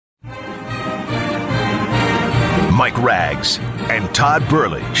Mike Rags and Todd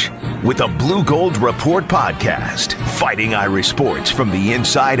Burlage with a Blue Gold Report podcast, fighting Irish sports from the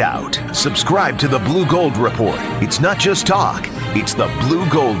inside out. Subscribe to the Blue Gold Report. It's not just talk, it's the Blue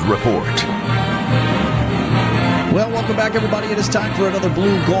Gold Report. Well, welcome back, everybody. It is time for another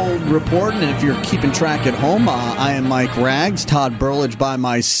Blue Gold Report. And if you're keeping track at home, I am Mike Rags, Todd Burlage by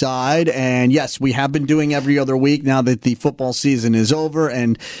my side. And yes, we have been doing every other week now that the football season is over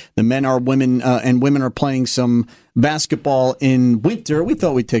and the men are women and women are playing some basketball in winter. We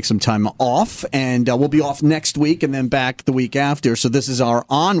thought we'd take some time off, and we'll be off next week and then back the week after. So this is our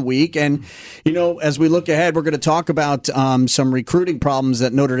on week. And, you know, as we look ahead, we're going to talk about some recruiting problems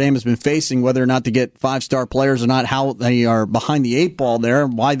that Notre Dame has been facing, whether or not to get five-star players or not, how they are behind the eight ball there,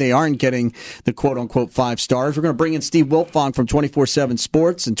 why they aren't getting the quote-unquote five stars. We're going to bring in Steve Wiltfong from 24/7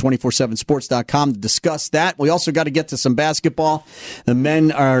 Sports and 247sports.com to discuss that. We also got to get to some basketball. The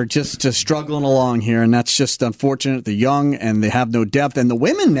men are just struggling along here, and that's just unfortunate. They're young and they have no depth. And the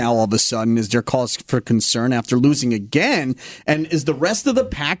women now, all of a sudden, is their cause for concern after losing again. And is the rest of the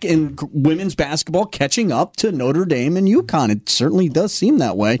pack in women's basketball catching up to Notre Dame and UConn? It certainly does seem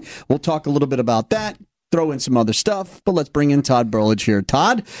that way. We'll talk a little bit about that. Throw in some other stuff, but let's bring in Todd Burlage here.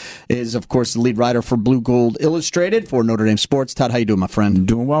 Todd is, of course, the lead writer for Blue Gold Illustrated for Notre Dame Sports. Todd, how you doing, my friend?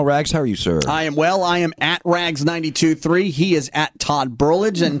 Doing well, Rags. How are you, sir? I am well. I am at Rags923. He is at Todd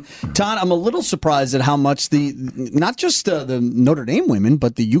Burlage. And, Todd, I'm a little surprised at how much not just the Notre Dame women,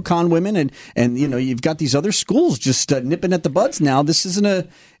 but the UConn women, and you know, you've got these other schools just nipping at the buds now. This isn't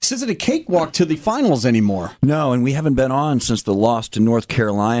a cakewalk to the finals anymore. No, and we haven't been on since the loss to North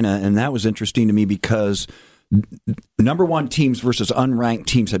Carolina, and that was interesting to me because number one teams versus unranked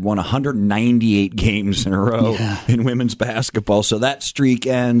teams had won 198 games in a row in women's basketball. So that streak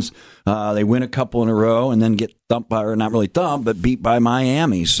ends. They win a couple in a row and then get thumped by, or not really thumped, but beat by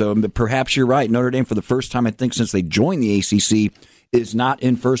Miami. So perhaps you're right. Notre Dame, for the first time, I think, since they joined the ACC, is not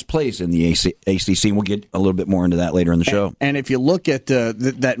in first place in the ACC, and we'll get a little bit more into that later in the show. And if you look at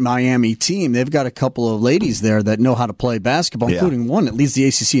that Miami team, they've got a couple of ladies there that know how to play basketball, including one that leads the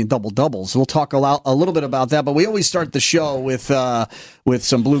ACC in double-doubles. We'll talk a little bit about that, but we always start the show with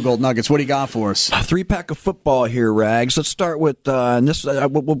some Blue Gold Nuggets. What do you got for us? A three-pack of football here, Rags. Let's start with this.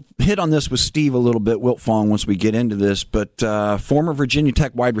 We'll hit on this with Steve a little bit, Wiltfong, once we get into this, but former Virginia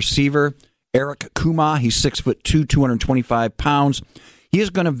Tech wide receiver Eric Kuma, he's 6'2", 225 pounds. He is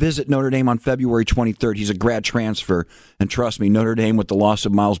going to visit Notre Dame on February 23rd. He's a grad transfer, and trust me, Notre Dame, with the loss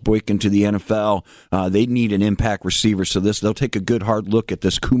of Miles Boykin to the NFL, they need an impact receiver. So they'll take a good hard look at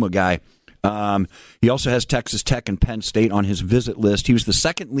this Kuma guy. He also has Texas Tech and Penn State on his visit list. He was the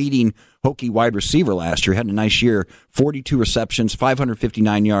second leading Hokie wide receiver last year. Had a nice year, 42 receptions,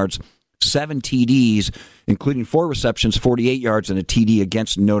 559 yards. 7 TDs, including 4 receptions, 48 yards, and a TD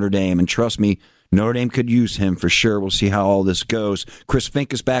against Notre Dame. And trust me, Notre Dame could use him for sure. We'll see how all this goes. Chris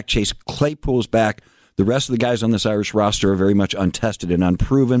Fink is back. Chase Claypool is back. The rest of the guys on this Irish roster are very much untested and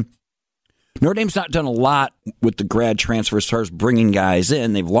unproven. Notre Dame's not done a lot with the grad transfer as far as bringing guys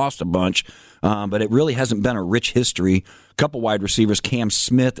in. They've lost a bunch, but it really hasn't been a rich history. A couple wide receivers, Cam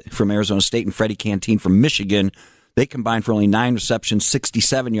Smith from Arizona State and Freddie Canteen from Michigan. They combined for only 9 receptions,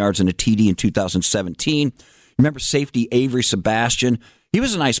 67 yards, and a TD in 2017. Remember safety Avery Sebastian? He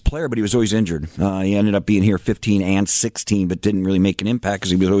was a nice player, but he was always injured. He ended up being here 15 and 16, but didn't really make an impact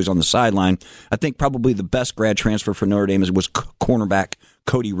because he was always on the sideline. I think probably the best grad transfer for Notre Dame was cornerback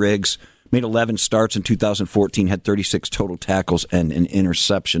Cody Riggs. Made 11 starts in 2014, had 36 total tackles and an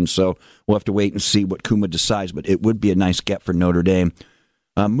interception. So we'll have to wait and see what Kuma decides, but it would be a nice get for Notre Dame.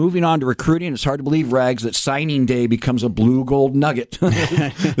 Moving on to recruiting, it's hard to believe, Rags, that signing day becomes a Blue Gold Nugget.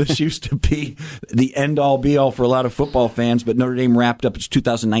 This used to be the end-all, be-all for a lot of football fans, but Notre Dame wrapped up its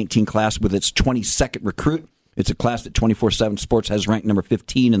 2019 class with its 22nd recruit. It's a class that 24/7 Sports has ranked number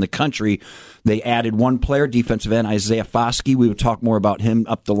 15 in the country. They added one player, defensive end Isaiah Foskey. We will talk more about him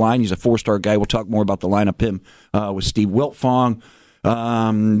up the line. He's a 4-star guy. We'll talk more about the lineup with Steve Wiltfong.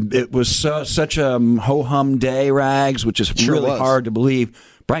 It was such a ho-hum day, Rags, which is really hard to believe.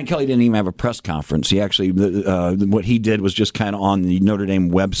 Brian Kelly didn't even have a press conference. He actually, what he did was just kind of on the Notre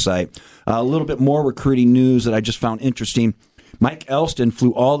Dame website. A little bit more recruiting news that I just found interesting. Mike Elston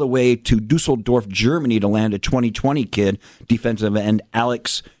flew all the way to Dusseldorf, Germany to land a 2020 kid, defensive end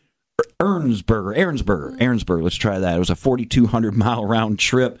Alex Ahrensberger. Let's try that. It was a 4,200-mile round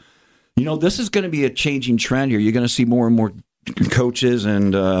trip. You know, this is going to be a changing trend here. You're going to see more and more coaches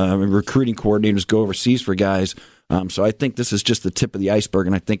and recruiting coordinators go overseas for guys. So I think this is just the tip of the iceberg,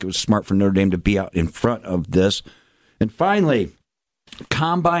 and I think it was smart for Notre Dame to be out in front of this. And finally,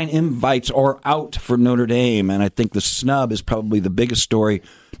 Combine invites are out for Notre Dame, and I think the snub is probably the biggest story.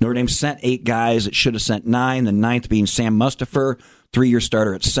 Notre Dame sent 8 guys. It should have sent 9, the 9th being Sam Mustipher, 3-year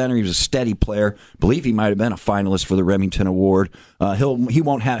starter at center. He was a steady player. I believe he might have been a finalist for the Remington Award. He'll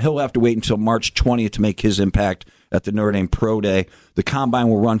have to wait until March 20th to make his impact at the Notre Dame Pro Day. The Combine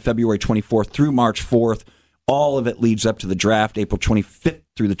will run February 24th through March 4th. All of it leads up to the draft, April 25th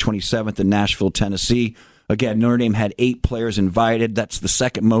through the 27th in Nashville, Tennessee. Again, Notre Dame had 8 players invited. That's the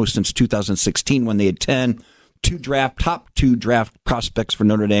second most since 2016 when they had 10. Top 2 draft prospects for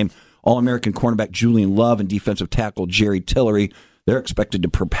Notre Dame, All-American cornerback Julian Love and defensive tackle Jerry Tillery. They're expected to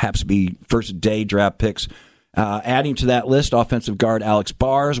perhaps be first-day draft picks. Adding to that list, offensive guard Alex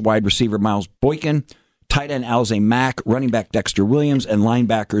Bars, wide receiver Miles Boykin, tight end Alize Mack, running back Dexter Williams, and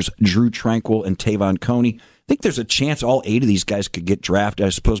linebackers Drew Tranquil and Tavon Coney. I think there's a chance all 8 of these guys could get drafted. I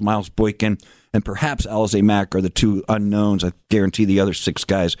suppose Miles Boykin and perhaps Alize Mack are the 2 unknowns. I guarantee the other 6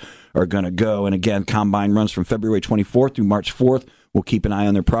 guys are going to go. And again, Combine runs from February 24th through March 4th. We'll keep an eye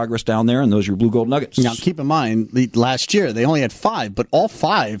on their progress down there, and those are your Blue Gold Nuggets. Now, keep in mind, last year they only had 5, but all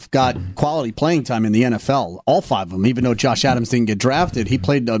 5 got quality playing time in the NFL. All 5 of them, even though Josh Adams didn't get drafted, he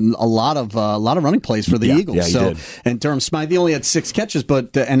played a lot of running plays for the Eagles. Yeah, he did. And Durham Smythe only had 6 catches,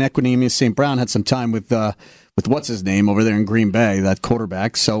 but and Equanimeous St. Brown had some time with what's his name over there in Green Bay, that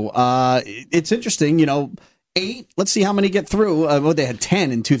quarterback. So it's interesting, 8. Let's see how many get through. They had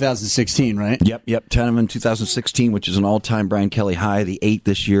 10 in 2016, right? Yep. 10 of them in 2016, which is an all-time Brian Kelly high. The 8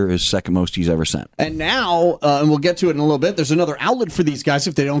 this year is second most he's ever sent. And now, and we'll get to it in a little bit, there's another outlet for these guys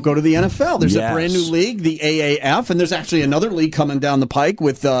if they don't go to the NFL. There's a brand new league, the AAF, and there's actually another league coming down the pike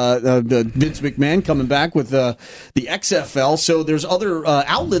with the Vince McMahon coming back with the XFL. So there's other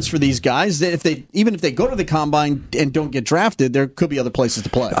outlets for these guys that even if they go to the Combine and don't get drafted, there could be other places to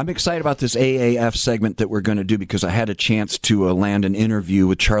play. I'm excited about this AAF segment that we're going to do because I had a chance to land an interview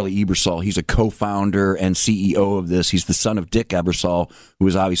with Charlie Ebersol. He's a co-founder and CEO of this. He's the son of Dick Ebersol, who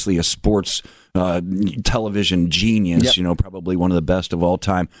is obviously a sports television genius, probably one of the best of all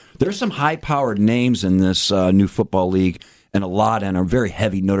time. There's some high-powered names in this new football league, and a very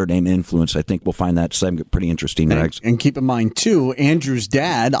heavy Notre Dame influence. I think we'll find that segment pretty interesting, Rex. And keep in mind, too, Andrew's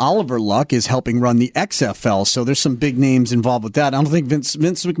dad, Oliver Luck, is helping run the XFL, so there's some big names involved with that. I don't think Vince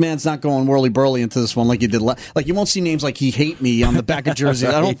McMahon's not going whirly-burly into this one like he did. Like, you won't see names like He Hate Me on the back of jerseys.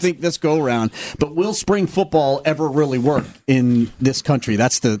 Right. I don't think this go-around. But will spring football ever really work in this country?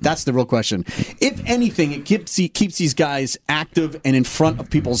 That's the real question. If anything, it keeps these guys active and in front of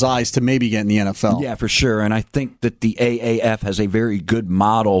people's eyes to maybe get in the NFL. Yeah, for sure. And I think that the AAF has a very good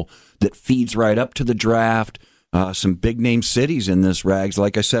model that feeds right up to the draft. Some big-name cities in this, Rags.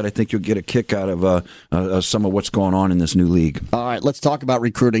 Like I said, I think you'll get a kick out of some of what's going on in this new league. All right, let's talk about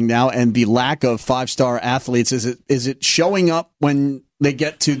recruiting now and the lack of 5-star athletes. Is it showing up when they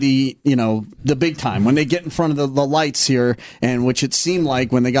get to the big time, when they get in front of the lights here, and which it seemed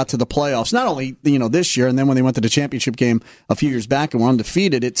like when they got to the playoffs, not only this year, and then when they went to the championship game a few years back and were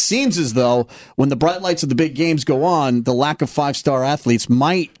undefeated, it seems as though when the bright lights of the big games go on, the lack of 5-star athletes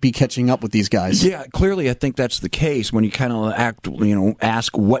might be catching up with these guys. Yeah, clearly I think that's the case when you kind of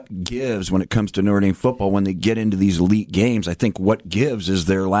ask what gives when it comes to Notre Dame football when they get into these elite games. I think what gives is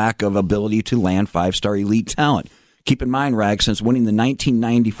their lack of ability to land 5-star elite talent. Keep in mind, Rag, since winning the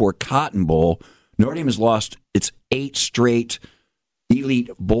 1994 Cotton Bowl, Notre Dame has lost its 8 straight elite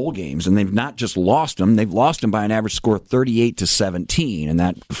bowl games, and they've not just lost them, they've lost them by an average score of 38-17, and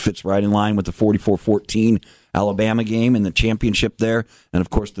that fits right in line with the 44-14 Alabama game and the championship there, and of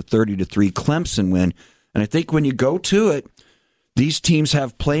course the 30-3 Clemson win. And I think when you go to it, these teams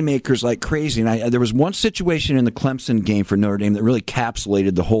have playmakers like crazy, and there was one situation in the Clemson game for Notre Dame that really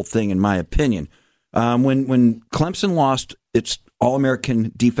encapsulated the whole thing, in my opinion. When Clemson lost its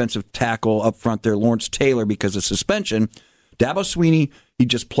All-American defensive tackle up front there, Lawrence Taylor, because of suspension, Dabo Swinney, he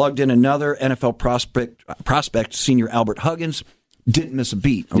just plugged in another NFL prospect, senior Albert Huggins, didn't miss a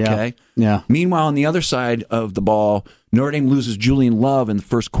beat, okay? Yeah. Meanwhile, on the other side of the ball, Notre Dame loses Julian Love in the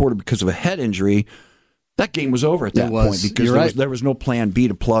first quarter because of a head injury. That game was over at that point because there was no plan B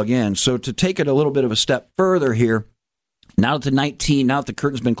to plug in. So to take it a little bit of a step further here, now that the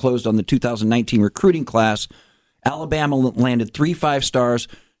curtain's been closed on the 2019 recruiting class, Alabama landed 3 5-stars,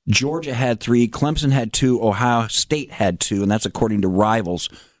 Georgia had 3, Clemson had 2, Ohio State had 2, and that's according to Rivals.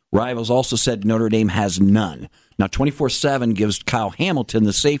 Rivals also said Notre Dame has none. Now, 24/7 gives Kyle Hamilton,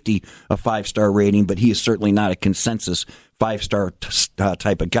 the safety, a 5-star rating, but he is certainly not a consensus 5-star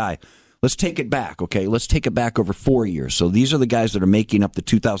type of guy. Let's take it back, okay? Let's take it back over 4 years. So these are the guys that are making up the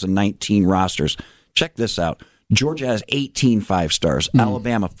 2019 rosters. Check this out. Georgia has 18 5-stars,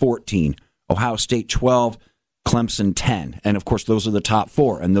 Alabama 14, Ohio State 12, Clemson 10. And, of course, those are the top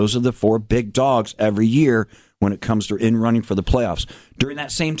four. And those are the four big dogs every year when it comes to in running for the playoffs. During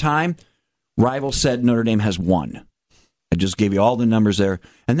that same time, Rivals said Notre Dame has one. I just gave you all the numbers there.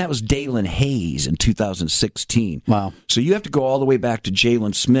 And that was Dalen Hayes in 2016. Wow. So you have to go all the way back to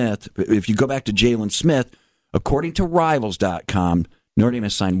Jalen Smith. If you go back to Jalen Smith, according to Rivals.com, Notre Dame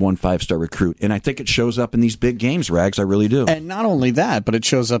has signed one 5-star recruit, and I think it shows up in these big games, Rags. I really do. And not only that, but it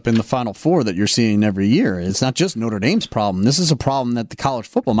shows up in the Final Four that you're seeing every year. It's not just Notre Dame's problem. This is a problem that the college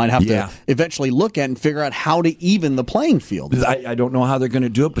football might have to eventually look at and figure out how to even the playing field. I don't know how they're going to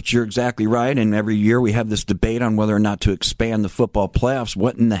do it, but you're exactly right. And every year we have this debate on whether or not to expand the football playoffs.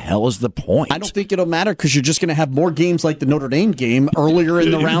 What in the hell is the point? I don't think it'll matter because you're just going to have more games like the Notre Dame game earlier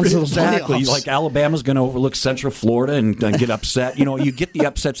in the rounds of the playoffs. Like Alabama's going to overlook Central Florida and get upset. You know, you get the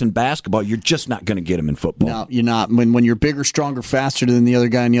upsets in basketball, you're just not going to get them in football. No, you're not. When you're bigger, stronger, faster than the other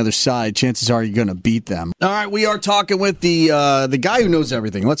guy on the other side, chances are you're going to beat them. All right, we are talking with the guy who knows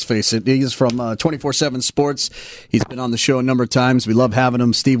everything. Let's face it. He's from 24/7 Sports. He's been on the show a number of times. We love having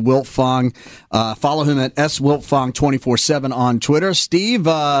him. Steve Wiltfong. Follow him at swiltfong247 on Twitter. Steve,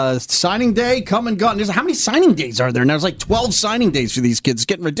 signing day come and gone. How many signing days are there? Now there's like 12 signing days for these kids. It's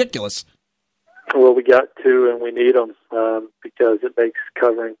getting ridiculous. Well, we got two, and we need them because it makes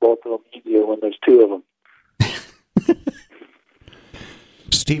covering both of them easier when there's two of them.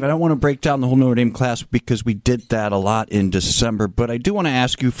 Steve, I don't want to break down the whole Notre Dame class because we did that a lot in December, but I do want to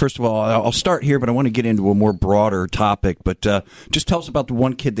ask you, first of all, I'll start here, but I want to get into a more broader topic. But just tell us about the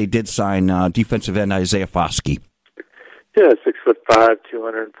one kid they did sign, defensive end Isaiah Foskey. Yeah, 6'5",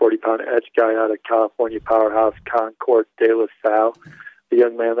 240-pound edge guy out of California powerhouse Concord de La Salle. The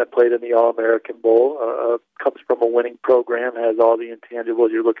young man that played in the All-American Bowl, comes from a winning program, has all the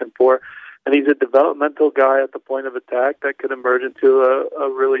intangibles you're looking for. And he's a developmental guy at the point of attack that could emerge into a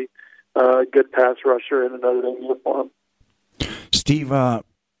really good pass rusher in another uniform. Steve,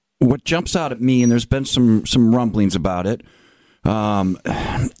 what jumps out at me, and there's been some rumblings about it,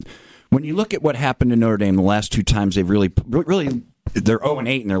 when you look at what happened to Notre Dame the last two times, they've really they're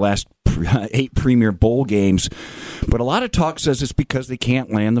 0-8 in their last 8 Premier Bowl games. But a lot of talk says it's because they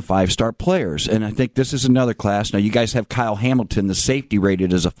can't land the 5-star players. And I think this is another class. Now, you guys have Kyle Hamilton, the safety,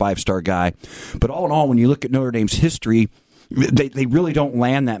 rated as a 5-star guy. But all in all, when you look at Notre Dame's history, they really don't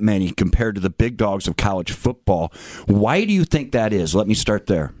land that many compared to the big dogs of college football. Why do you think that is? Let me start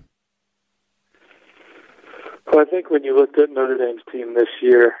there. Well, I think when you looked at Notre Dame's team this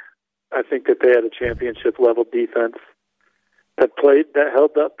year, I think that they had a championship-level defense that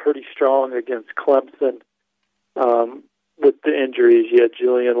held up pretty strong against Clemson. With the injuries, you had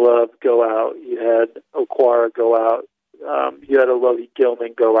Julian Love go out, you had Okwara go out, you had Alohi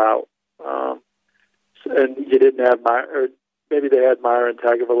Gilman go out, and you didn't have maybe they had Myron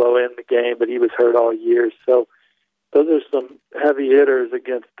Tagovailoa in the game, but he was hurt all year. So those are some heavy hitters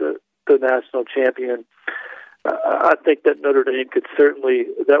against the national champion. I think that Notre Dame could certainly,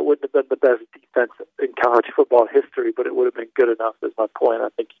 that wouldn't have been the best defense in college football history, but it would have been good enough, is my point. I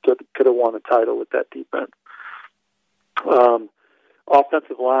think you could have won a title with that defense.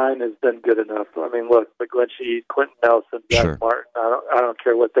 Offensive line has been good enough. I mean, look, McGlinchey, Quentin Nelson, Jack Martin, I don't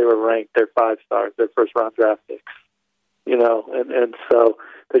care what they were ranked, they're 5 stars, they're first-round draft picks. You know, and so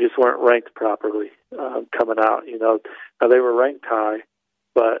they just weren't ranked properly coming out. You know, now they were ranked high,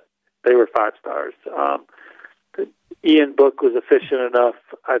 but they were 5 stars. Ian Book was efficient enough,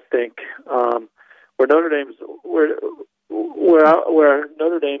 I think, where Notre Dame's where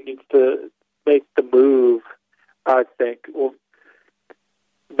Notre Dame needs to make the move. I think. Well,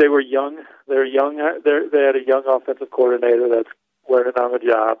 they were young. They're young. They had a young offensive coordinator that's learning on the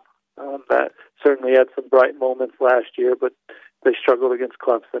job. That certainly had some bright moments last year, but they struggled against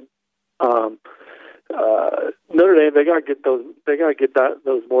Clemson. Notre Dame, they got to get those. They got to get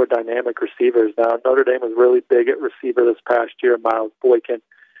those more dynamic receivers now. Notre Dame was really big at receiver this past year. Miles Boykin,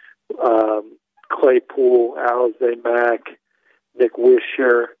 Claypool, Alize Mack, Nick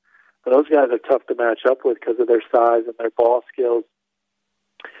Wisher. And those guys are tough to match up with because of their size and their ball skills.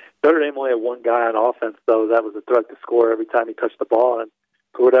 Notre Dame only had one guy on offense, though, that was a threat to score every time he touched the ball. And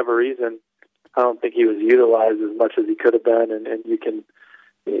for whatever reason, I don't think he was utilized as much as he could have been. And you can,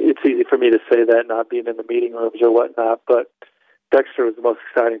 it's easy for me to say that, not being in the meeting rooms or whatnot. But Dexter was the most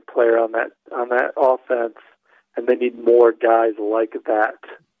exciting player on that offense, and they need more guys like that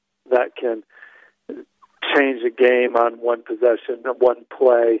can change a game on one possession, one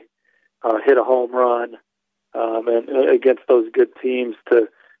play, hit a home run, and against those good teams to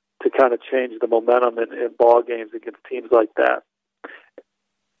kind of change the momentum in ball games against teams like that.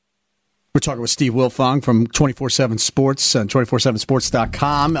 We're talking with Steve Wiltfong from 247 Sports and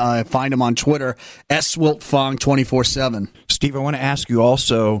 247sports.com. Find him on Twitter, SWiltfong247. Steve, I want to ask you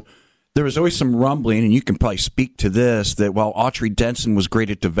also, there was always some rumbling, and you can probably speak to this, that while Autry Denson was great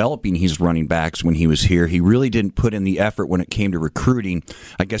at developing his running backs when he was here, he really didn't put in the effort when it came to recruiting.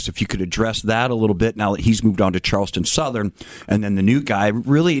 I guess if you could address that a little bit now that he's moved on to Charleston Southern, and then the new guy,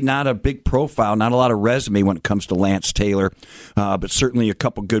 really not a big profile, not a lot of resume when it comes to Lance Taylor, but certainly a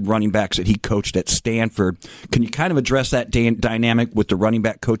couple good running backs that he coached at Stanford. Can you kind of address that dynamic with the running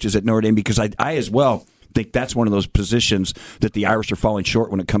back coaches at Notre Dame? Because I as well think that's one of those positions that the Irish are falling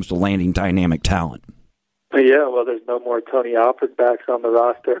short when it comes to landing dynamic talent. Yeah, well, there's no more Tony Alford backs on the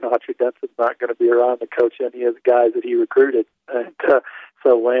roster, and Autry Denson's not going to be around to coach any of the guys that he recruited. And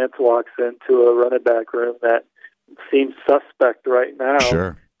so Lance walks into a running back room that seems suspect right now.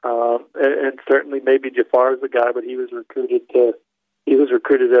 Sure. And certainly maybe Jafar's the guy, but he was recruited as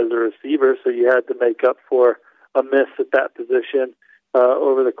a receiver, so you had to make up for a miss at that position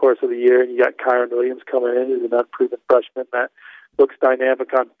over the course of the year. And you got Kyron Williams coming in, who's an unproven freshman that looks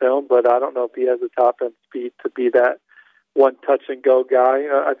dynamic on film, but I don't know if he has the top-end speed to be that one-touch-and-go guy.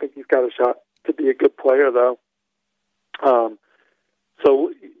 I think he's got a shot to be a good player, though. And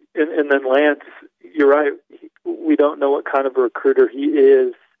then Lance, you're right. We don't know what kind of a recruiter he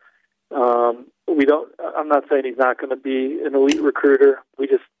is. I'm not saying he's not going to be an elite recruiter. He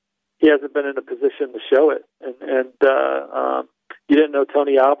hasn't been in a position to show it. And you didn't know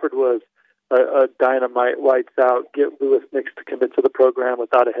Tony Alford was a dynamite, lights out, get Louis Nix to commit to the program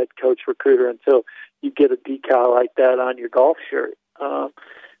without a head coach recruiter until you get a decal like that on your golf shirt.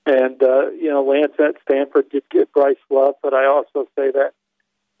 Lance at Stanford did get Bryce Love, but I also say that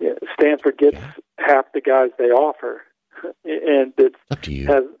Stanford gets half the guys they offer, and it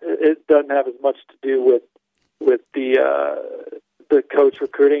doesn't have as much to do with the coach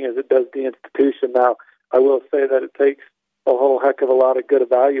recruiting as it does the institution. Now, I will say that it takes a whole heck of a lot of good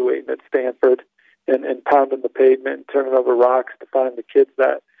evaluating at Stanford and pounding the pavement and turning over rocks to find the kids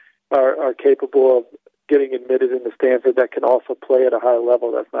that are capable of getting admitted into Stanford that can also play at a high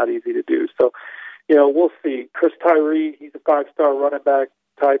level. That's not easy to do. So, we'll see. Chris Tyree, he's a 5-star running back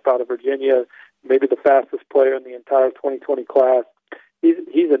type out of Virginia, maybe the fastest player in the entire 2020 class.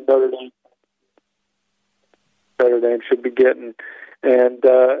 He's a Notre Dame should be getting. And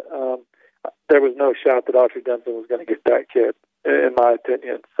there was no shot that Autry Denson was going to get that kid, in my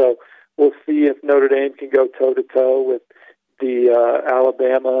opinion. So we'll see if Notre Dame can go toe-to-toe with the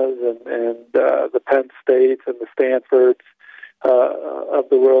Alabamas and the Penn States and the Stanfords of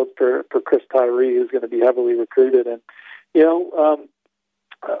the world for Chris Tyree, who's going to be heavily recruited. And,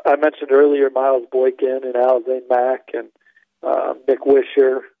 I mentioned earlier Miles Boykin and Alize Mack and Nick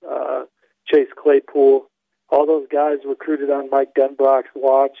Wisher, Chase Claypool. All those guys recruited on Mike Denbrock's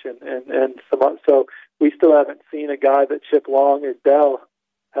watch, and some. So we still haven't seen a guy that Chip Long or Dell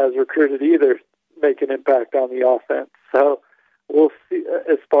has recruited either make an impact on the offense. So we'll see,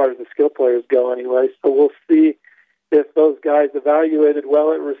 as far as the skill players go anyway. So we'll see if those guys evaluated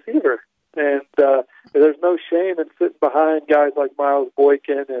well at receiver. And there's no shame in sitting behind guys like Miles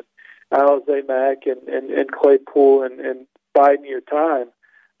Boykin and Alize Mack and Claypool and biding your time.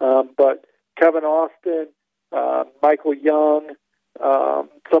 But Kevin Austin, Michael Young,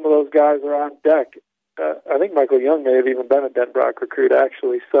 some of those guys are on deck. I think Michael Young may have even been a Denbrock recruit,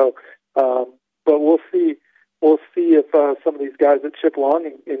 actually. So, but we'll see. We'll see if some of these guys that Chip Long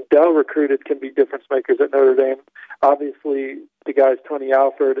and Dell recruited can be difference makers at Notre Dame. Obviously, the guys Tony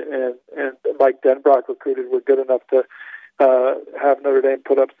Alford and Mike Denbrock recruited were good enough to have Notre Dame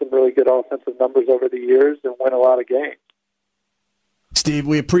put up some really good offensive numbers over the years and win a lot of games. Steve,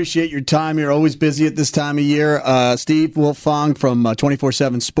 we appreciate your time. You're always busy at this time of year. Steve Wiltfong from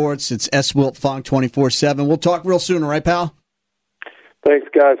 247 Sports. It's SWiltfong247. We'll talk real soon, all right, pal? Thanks,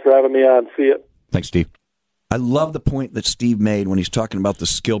 guys, for having me on. See you. Thanks, Steve. I love the point that Steve made when he's talking about the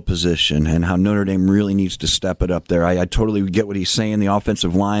skill position and how Notre Dame really needs to step it up there. I totally get what he's saying. The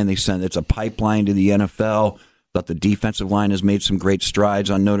offensive line, it's a pipeline to the NFL. Thought the defensive line has made some great strides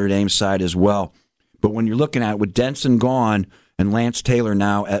on Notre Dame's side as well. But when you're looking at it, with Denson gone and Lance Taylor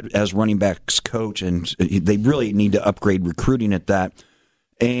now as running backs coach, and they really need to upgrade recruiting at that.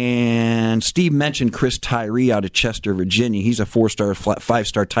 And Steve mentioned Chris Tyree out of Chester, Virginia. He's a 4-star,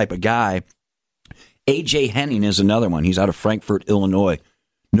 5-star type of guy. A.J. Henning is another one. He's out of Frankfort, Illinois.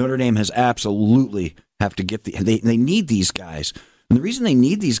 Notre Dame has absolutely have to get they need these guys. And the reason they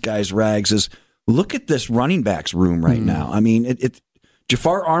need these guys, Rags, is look at this running backs room right now. I mean,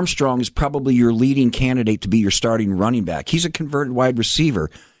 Jafar Armstrong is probably your leading candidate to be your starting running back. He's a converted wide receiver.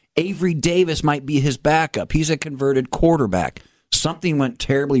 Avery Davis might be his backup. He's a converted quarterback. Something went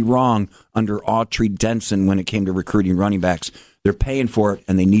terribly wrong under Autry Denson when it came to recruiting running backs. They're paying for it,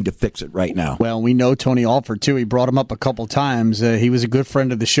 and they need to fix it right now. Well, we know Tony Alford, too. He brought him up a couple times. He was a good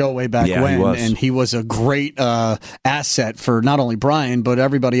friend of the show way back when, he was. And he was a great asset for not only Brian, but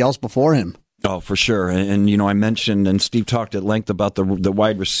everybody else before him. Oh, for sure. And I mentioned, and Steve talked at length about the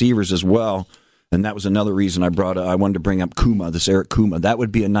wide receivers as well. And that was another reason I wanted to bring up Kuma, this Eric Kuma. That would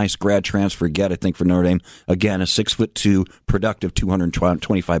be a nice grad transfer get, I think, for Notre Dame. Again, a 6'2", productive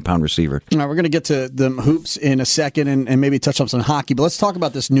 225-pound receiver. All right, we're going to get to the hoops in a second and maybe touch on some hockey. But let's talk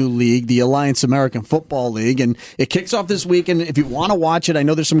about this new league, the Alliance American Football League. And it kicks off this weekend. If you want to watch it, I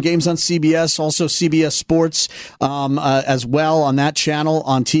know there's some games on CBS, also CBS Sports as well on that channel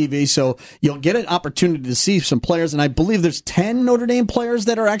on TV. So you'll get an opportunity to see some players. And I believe there's 10 Notre Dame players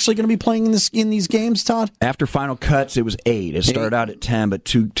that are actually going to be playing in these games, Todd? After final cuts, it was 8. It started out at 10, but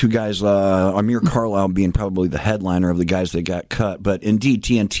two guys, Amir Carlisle being probably the headliner of the guys that got cut. But indeed,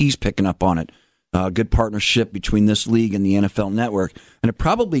 TNT's picking up on it. Good partnership between this league and the NFL Network. And it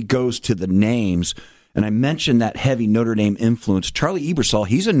probably goes to the names. And I mentioned that heavy Notre Dame influence. Charlie Ebersol,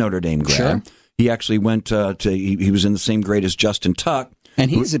 he's a Notre Dame grad. Sure. He actually went he was in the same grade as Justin Tuck. And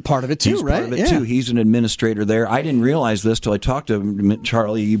he's a part of it too, right? Part of it too. He's an administrator there. I didn't realize this till I talked to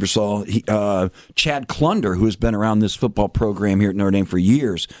Charlie Ebersol. Chad Klunder, who has been around this football program here at Notre Dame for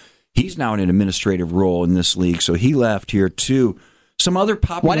years, he's now in an administrative role in this league, so he left here too. Some other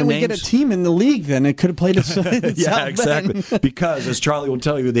popular Why didn't we get a team in the league then? It could have played it. Yeah, exactly. Because, as Charlie will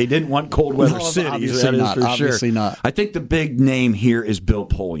tell you, they didn't want cold weather cities. That is for sure. Obviously not. I think the big name here is Bill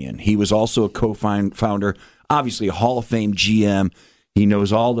Polian. He was also a co-founder, obviously a Hall of Fame GM. He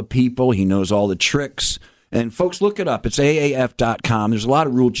knows all the people. He knows all the tricks. And folks, look it up. It's AAF.com. There's a lot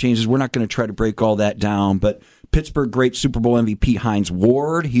of rule changes. We're not going to try to break all that down. But Pittsburgh great Super Bowl MVP Hines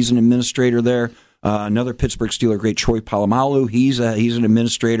Ward, he's an administrator there. Another Pittsburgh Steeler great Troy Polamalu, he's an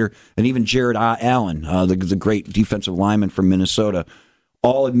administrator. And even Jared Allen, the great defensive lineman from Minnesota.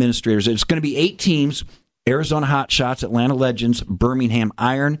 All administrators. It's going to be 8 teams. Arizona Hotshots, Atlanta Legends, Birmingham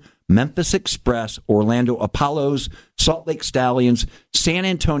Iron, Memphis Express, Orlando Apollos, Salt Lake Stallions, San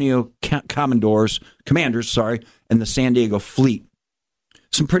Antonio Commanders, and the San Diego Fleet.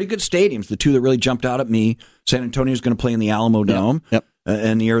 Some pretty good stadiums. The two that really jumped out at me, San Antonio is going to play in the Alamo Dome,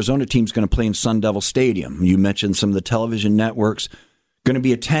 and the Arizona team's going to play in Sun Devil Stadium. You mentioned some of the television networks. Going to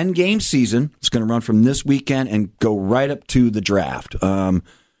be a 10-game season. It's going to run from this weekend and go right up to the draft.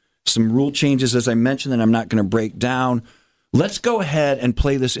 Some rule changes, as I mentioned, that I'm not going to break down. Let's go ahead and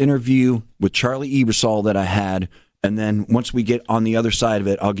play this interview with Charlie Ebersol that I had, and then once we get on the other side of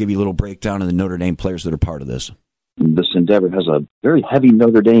it, I'll give you a little breakdown of the Notre Dame players that are part of this. This endeavor has a very heavy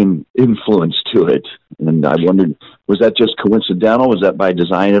Notre Dame influence to it, and I wondered, was that just coincidental? Was that by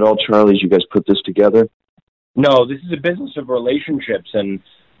design at all, Charlie, as you guys put this together? No, this is a business of relationships, and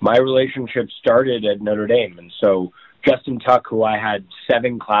my relationship started at Notre Dame, and so Justin Tuck, who I had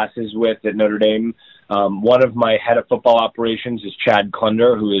 7 classes with at Notre Dame. One of my head of football operations is Chad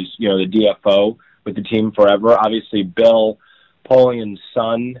Klunder, who is, the DFO with the team forever. Obviously, Bill Polian's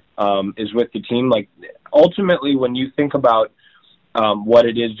son is with the team. Ultimately, when you think about what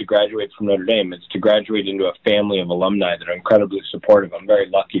it is to graduate from Notre Dame, it's to graduate into a family of alumni that are incredibly supportive. I'm very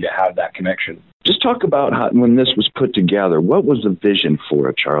lucky to have that connection. Just talk about how, when this was put together, what was the vision for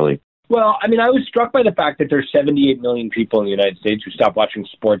it, Charlie? Well, I was struck by the fact that there's 78 million people in the United States who stop watching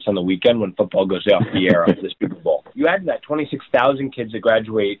sports on the weekend when football goes off the air after the Super Bowl. You add to that 26,000 kids that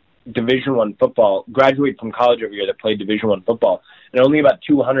graduate from college every year that play Division I football, and only about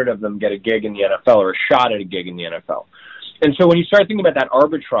 200 of them get a gig in the NFL or a shot at a gig in the NFL. And so when you start thinking about that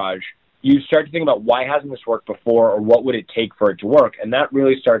arbitrage, you start to think about why hasn't this worked before, or what would it take for it to work? And that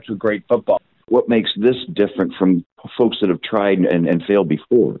really starts with great football. What makes this different from folks that have tried and failed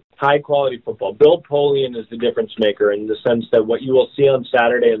before? High-quality football. Bill Polian is the difference maker in the sense that what you will see on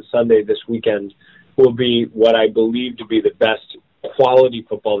Saturday and Sunday this weekend will be what I believe to be the best quality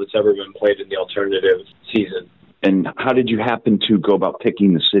football that's ever been played in the alternative season. And how did you happen to go about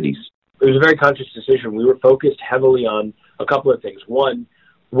picking the cities? It was a very conscious decision. We were focused heavily on a couple of things. One,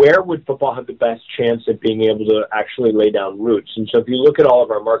 where would football have the best chance at being able to actually lay down roots? And so if you look at all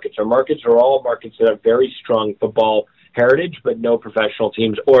of our markets are all markets that have very strong football heritage, but no professional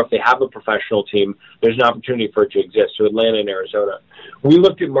teams. Or if they have a professional team, there's an opportunity for it to exist. So Atlanta and Arizona. We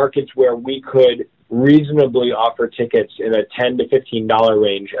looked at markets where we could reasonably offer tickets in a $10 to $15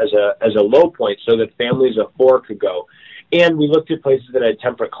 range as a low point so that families of 4 could go. And we looked at places that had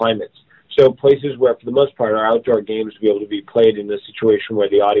temperate climates. So places where, for the most part, our outdoor games would be able to be played in a situation where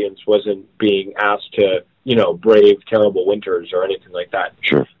the audience wasn't being asked to, brave terrible winters or anything like that.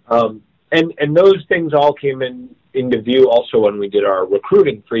 Sure. And those things all came in into view also when we did our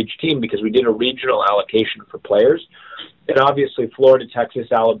recruiting for each team, because we did a regional allocation for players. And obviously Florida, Texas,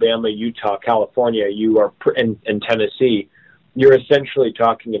 Alabama, Utah, California, and Tennessee, you're essentially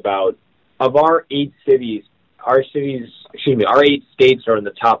talking about, of our 8 cities, our 8 states are in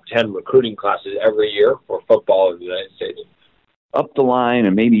the top 10 recruiting classes every year for football in the United States. Up the line,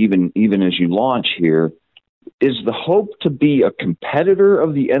 and maybe even as you launch here, is the hope to be a competitor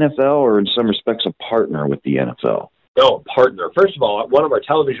of the NFL, or in some respects a partner with the NFL? No, partner. First of all, one of our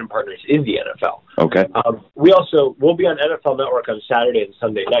television partners is the NFL. Okay. We'll be on NFL Network on Saturday and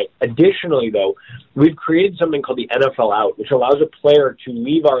Sunday night. Additionally, though, we've created something called the NFL Out, which allows a player to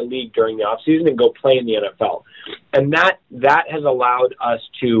leave our league during the offseason and go play in the NFL. And that has allowed us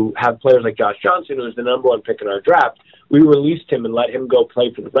to have players like Josh Johnson, who was the number 1 pick in our draft. We released him and let him go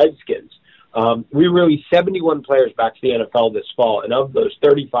play for the Redskins. We released 71 players back to the NFL this fall, and of those,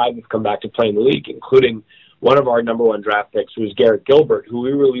 35 have come back to play in the league, including one of our number 1 draft picks, who was Garrett Gilbert, who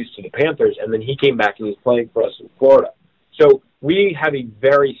we released to the Panthers, and then he came back and he's playing for us in Florida. So we have a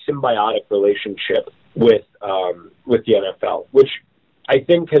very symbiotic relationship with the NFL, which I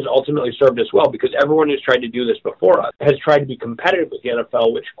think has ultimately served us well, because everyone who's tried to do this before us has tried to be competitive with the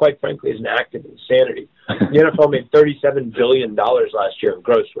NFL, which quite frankly is an act of insanity. The NFL made $37 billion last year in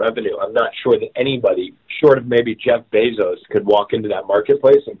gross revenue. I'm not sure that anybody, short of maybe Jeff Bezos, could walk into that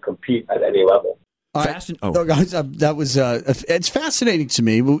marketplace and compete at any level. That was it's fascinating to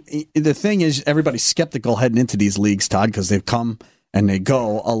me. The thing is, everybody's skeptical heading into these leagues, Todd, because they've come and they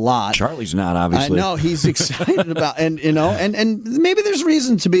go a lot. Charlie's not, obviously. I know he's excited about, and maybe there's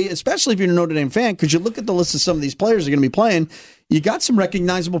reason to be, especially if you're a Notre Dame fan, because you look at the list of some of these players that are going to be playing. You got some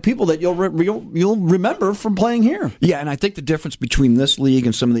recognizable people that you'll remember from playing here. Yeah, and I think the difference between this league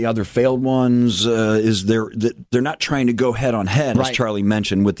and some of the other failed ones is they're not trying to go head on head, as Charlie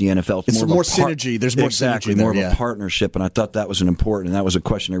mentioned, with the NFL. It's more synergy. There's more synergy there, more of a partnership, and I thought that was important, and that was a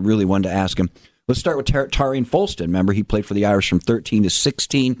question I really wanted to ask him. Let's start with Tarian Folston. Remember, he played for the Irish from 13 to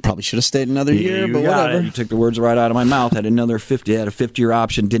 16. Probably should have stayed another year, but whatever. You took the words right out of my mouth. Had a 50-year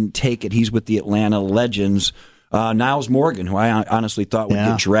option, didn't take it. He's with the Atlanta Legends. Niles Morgan, who I honestly thought would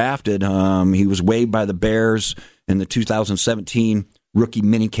get drafted. He was waived by the Bears in the 2017 rookie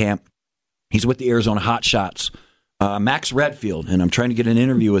minicamp. He's with the Arizona Hotshots. Max Redfield, and I'm trying to get an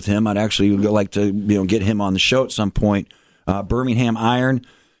interview with him. I'd actually like to get him on the show at some point. Birmingham Iron.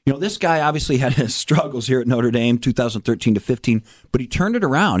 This guy obviously had his struggles here at Notre Dame, 2013 to 15, but he turned it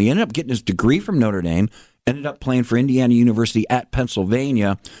around. He ended up getting his degree from Notre Dame, ended up playing for Indiana University at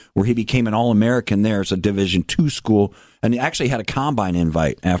Pennsylvania, where he became an All-American there. It's a Division II school, and he actually had a combine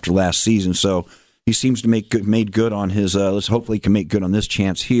invite after last season, so he seems to made good on his, hopefully he can make good on this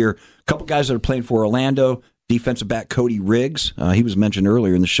chance here. A couple guys that are playing for Orlando, defensive back Cody Riggs. He was mentioned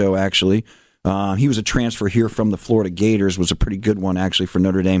earlier in the show, actually. He was a transfer here from the Florida Gators, was a pretty good one, actually, for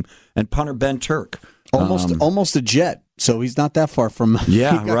Notre Dame. And punter Ben Turk. Almost a Jet, so he's not that far from.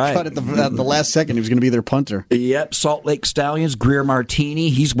 Yeah, he got cut at the last second. He was going to be their punter. Yep, Salt Lake Stallions, Greer Martini.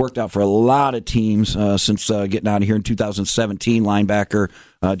 He's worked out for a lot of teams since getting out of here in 2017. Linebacker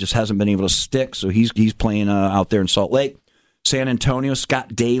just hasn't been able to stick, so he's playing out there in Salt Lake. San Antonio,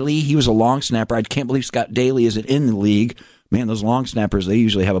 Scott Daly. He was a long snapper. I can't believe Scott Daly isn't in the league. Man, those long snappers, they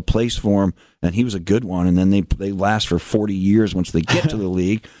usually have a place for him, and he was a good one, and then they last for 40 years once they get to the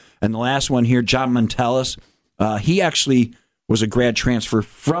league. And the last one here, John Montellis, he actually was a grad transfer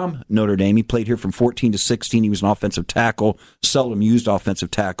from Notre Dame. He played here from 14 to 16. He was an offensive tackle, seldom used offensive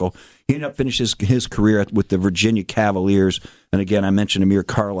tackle. He ended up finishing his career with the Virginia Cavaliers. And again, I mentioned Amir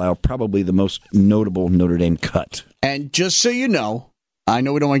Carlisle, probably the most notable Notre Dame cut. And just so you know, I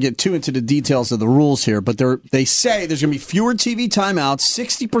know we don't want to get too into the details of the rules here, but they say there's going to be fewer TV timeouts,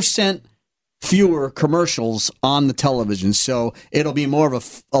 60% fewer commercials on the television. So it'll be more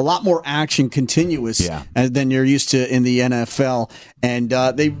of a lot more action continuous than you're used to in the NFL. And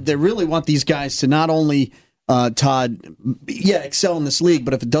they really want these guys to not only Todd, excel in this league,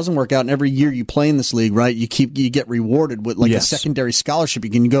 but if it doesn't work out, and every year you play in this league, right, you get rewarded with a secondary scholarship.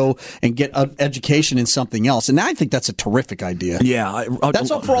 You can go and get an education in something else, and I think that's a terrific idea. Yeah,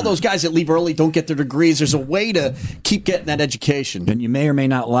 that's all for all those guys that leave early, don't get their degrees. There's a way to keep getting that education, and you may or may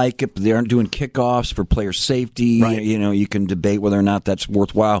not like it, but they aren't doing kickoffs for player safety. Right. You can debate whether or not that's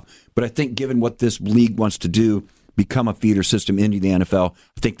worthwhile, but I think given what this league wants to do, become a feeder system into the NFL,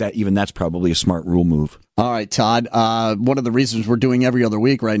 I think that's probably a smart rule move. All right, Todd. One of the reasons we're doing every other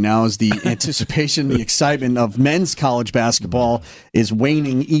week right now is the anticipation, the excitement of men's college basketball is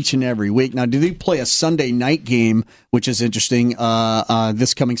waning each and every week. Now, do they play a Sunday night game, which is interesting,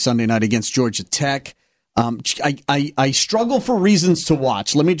 this coming Sunday night against Georgia Tech? I struggle for reasons to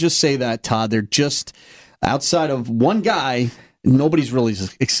watch. Let me just say that, Todd. They're just... outside of one guy, nobody's really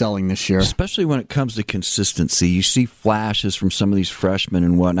excelling this year. Especially when it comes to consistency. You see flashes from some of these freshmen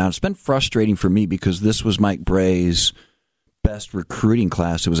and whatnot. It's been frustrating for me because this was Mike Brey's best recruiting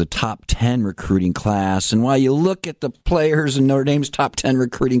class. It was a top 10 recruiting class. And while you look at the players in Notre Dame's top 10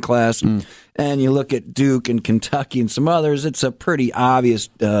 recruiting class and you look at Duke and Kentucky and some others, it's a pretty obvious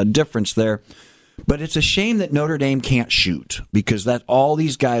difference there. But it's a shame that Notre Dame can't shoot because that all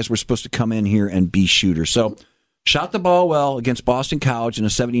these guys were supposed to come in here and be shooters. So shot the ball well against Boston College in a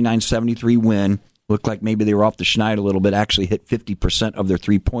 79-73 win. Looked like maybe they were off the schneid a little bit. Actually hit 50% of their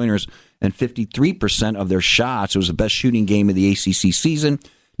three-pointers and 53% of their shots. It was the best shooting game of the ACC season.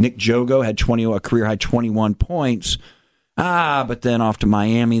 Nick Jogo had a career-high 21 points. But then off to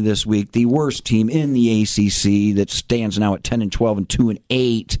Miami this week, the worst team in the ACC that stands now at 10-12 and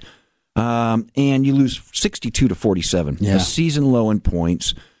 2-8. And you lose 62-47, a season low in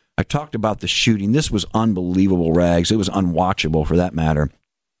points. I talked about the shooting. This was unbelievable, Rags. It was unwatchable for that matter.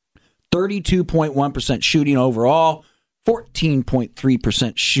 32.1% shooting overall,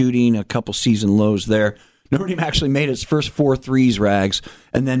 14.3% shooting, a couple season lows there. Notre Dame actually made its first 4 threes, Rags,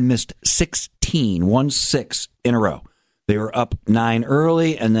 and then missed 16 in a row. They were up 9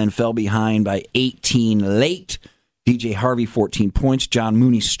 early and then fell behind by 18 late. DJ Harvey, 14 points. John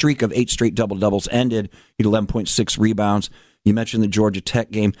Mooney's streak of 8 straight double-doubles ended. He had 11.6 rebounds. You mentioned the Georgia Tech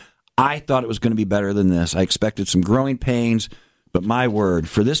game. I thought it was going to be better than this. I expected some growing pains, but my word,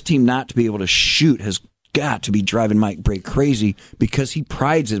 for this team not to be able to shoot has got to be driving Mike Brey crazy because he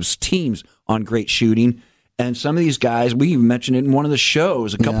prides his teams on great shooting. And some of these guys, we even mentioned it in one of the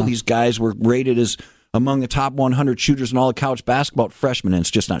shows, a couple of these guys were rated as among the top 100 shooters in all of college basketball at freshmen, and it's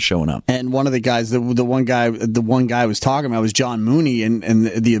just not showing up. And one of the guys, the one guy I was talking about was John Mooney, and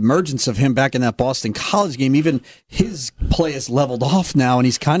the emergence of him back in that Boston College game. Even his play has leveled off now, and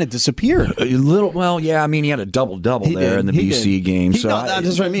he's kind of disappeared. He had a double-double there in the BC game. That's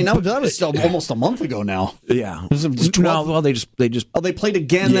what I mean. That was still almost a month ago now. Yeah. They played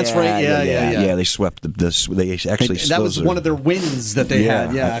again. That's right. Yeah. They swept they actually. That was one of their wins that they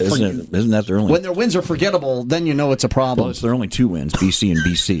had. Yeah. Isn't that their only? When their wins are forgettable, then you know it's a problem. Well, it's their only 2 wins, BC and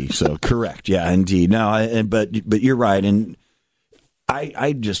BC. So correct, yeah, indeed. No, but you're right, and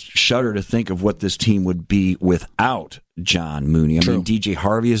I just shudder to think of what this team would be without John Mooney. I mean, DJ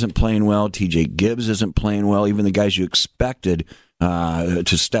Harvey isn't playing well. TJ Gibbs isn't playing well. Even the guys you expected to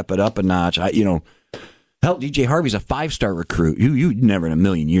step it up a notch. Hell, DJ Harvey's a 5-star recruit. You'd never in a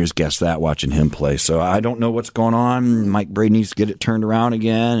million years guess that watching him play. So I don't know what's going on. Mike Brey needs to get it turned around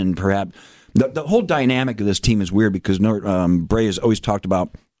again, and perhaps. The whole dynamic of this team is weird because Brey has always talked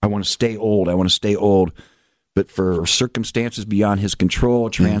about, I want to stay old. But for circumstances beyond his control,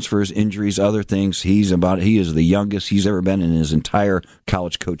 transfers, injuries, other things, he is the youngest he's ever been in his entire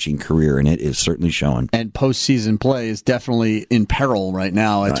college coaching career, and it is certainly showing. And postseason play is definitely in peril right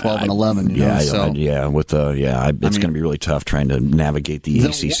now at 12 and 11. It's going to be really tough trying to navigate the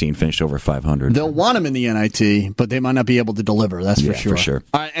ACC and finish over 500. They'll want him in the NIT, but they might not be able to deliver. That's for sure. For sure.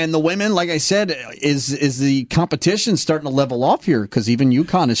 And the women, like I said, is the competition starting to level off here? Because even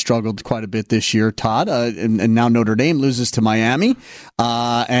UConn has struggled quite a bit this year, Todd. And now Notre Dame loses to Miami,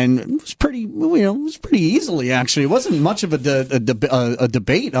 and it was pretty easily. Actually, it wasn't much of a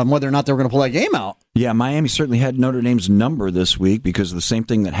debate on whether or not they were going to pull that game out. Yeah, Miami certainly had Notre Dame's number this week because the same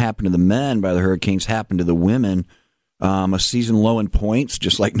thing that happened to the men by the Hurricanes happened to the women. A season low in points,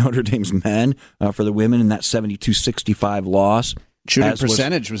 just like Notre Dame's men for the women in that 72-65 loss. Shooting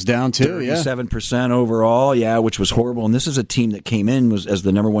percentage was down too, 37% overall, which was horrible. And this is a team that came in as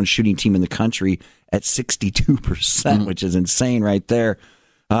the number 1 shooting team in the country at 62%, which is insane right there.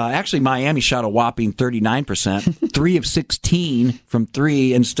 Actually, Miami shot a whopping 39%, 3 of 16 from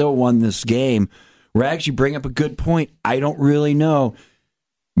 3, and still won this game. Rags, you bring up a good point. I don't really know.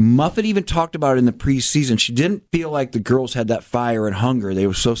 Muffet even talked about it in the preseason. She didn't feel like the girls had that fire and hunger. They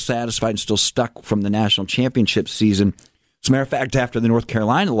were so satisfied and still stuck from the national championship season. As a matter of fact, after the North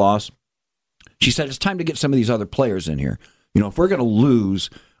Carolina loss, she said, it's time to get some of these other players in here. If we're going to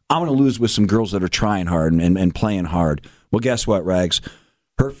lose, I want to lose with some girls that are trying hard and playing hard. Well, guess what, Rags?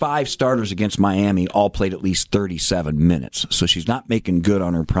 Her 5 starters against Miami all played at least 37 minutes, so she's not making good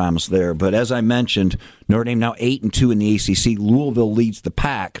on her promise there. But as I mentioned, Notre Dame now 8-2 in the ACC. Louisville leads the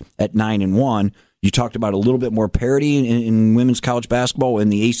pack at 9-1. You talked about a little bit more parity in women's college basketball in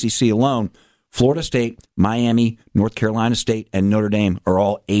the ACC alone. Florida State, Miami, North Carolina State, and Notre Dame are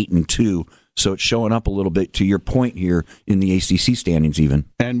all 8-2. So it's showing up a little bit, to your point here, in the ACC standings even.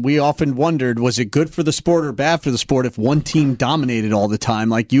 And we often wondered, was it good for the sport or bad for the sport if one team dominated all the time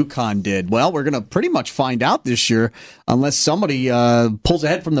like UConn did? Well, we're going to pretty much find out this year unless somebody pulls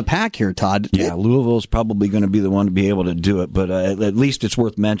ahead from the pack here, Todd. Yeah, Louisville's probably going to be the one to be able to do it, but at least it's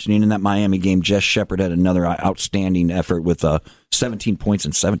worth mentioning in that Miami game, Jess Shepard had another outstanding effort with 17 points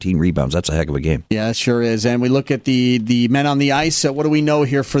and 17 rebounds. That's a heck of a game. Yeah, it sure is. And we look at the men on the ice. What do we know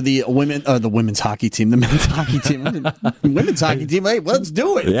here for the women's hockey team, the men's hockey team, women's hockey team? Hey, let's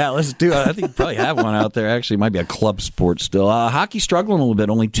do it. Yeah, let's do it. I think you probably have one out there. Actually, it might be a club sport still. Hockey struggling a little bit.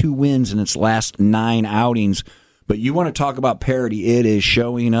 Only 2 wins in its last 9 outings. But you want to talk about parity. It is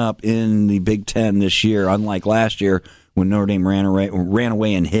showing up in the Big Ten this year, unlike last year when Notre Dame ran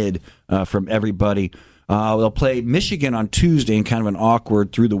away and hid from everybody. They'll play Michigan on Tuesday in kind of an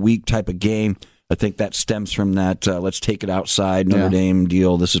awkward through-the-week type of game. I think that stems from that let's take it outside Notre Dame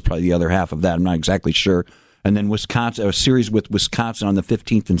deal. This is probably the other half of that. I'm not exactly sure. And then Wisconsin, a series with Wisconsin on the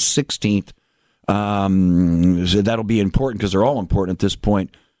 15th and 16th. So that'll be important because they're all important at this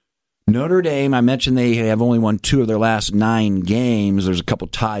point. Notre Dame, I mentioned they have only won 2 of their last 9 games. There's a couple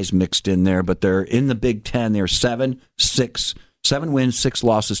ties mixed in there, but they're in the Big Ten. They're 7 wins, 6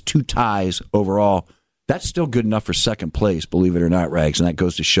 losses, 2 ties overall. That's still good enough for second place, believe it or not, Rags, and that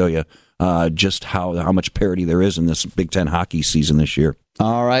goes to show you just how much parity there is in this Big Ten hockey season this year.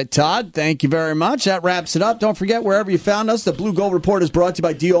 All right, Todd, thank you very much. That wraps it up. Don't forget, wherever you found us, the Blue Gold Report is brought to you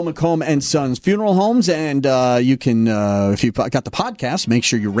by D.O. McComb and Sons Funeral Homes. And you can, if you've got the podcast, make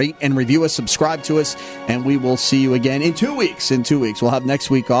sure you rate and review us, subscribe to us, and we will see you again in 2 weeks. In 2 weeks, we'll have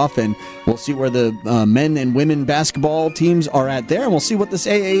next week off, and we'll see where the men and women basketball teams are at there, and we'll see what this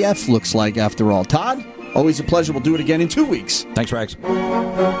AAF looks like after all. Todd, always a pleasure. We'll do it again in 2 weeks. Thanks, Rags.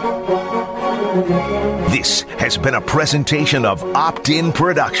 This has been a presentation of Opt-In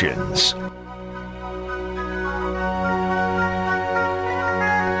Productions.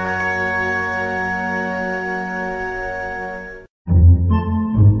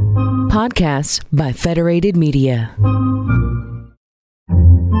 Podcasts by Federated Media.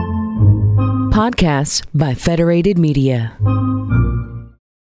 Podcasts by Federated Media.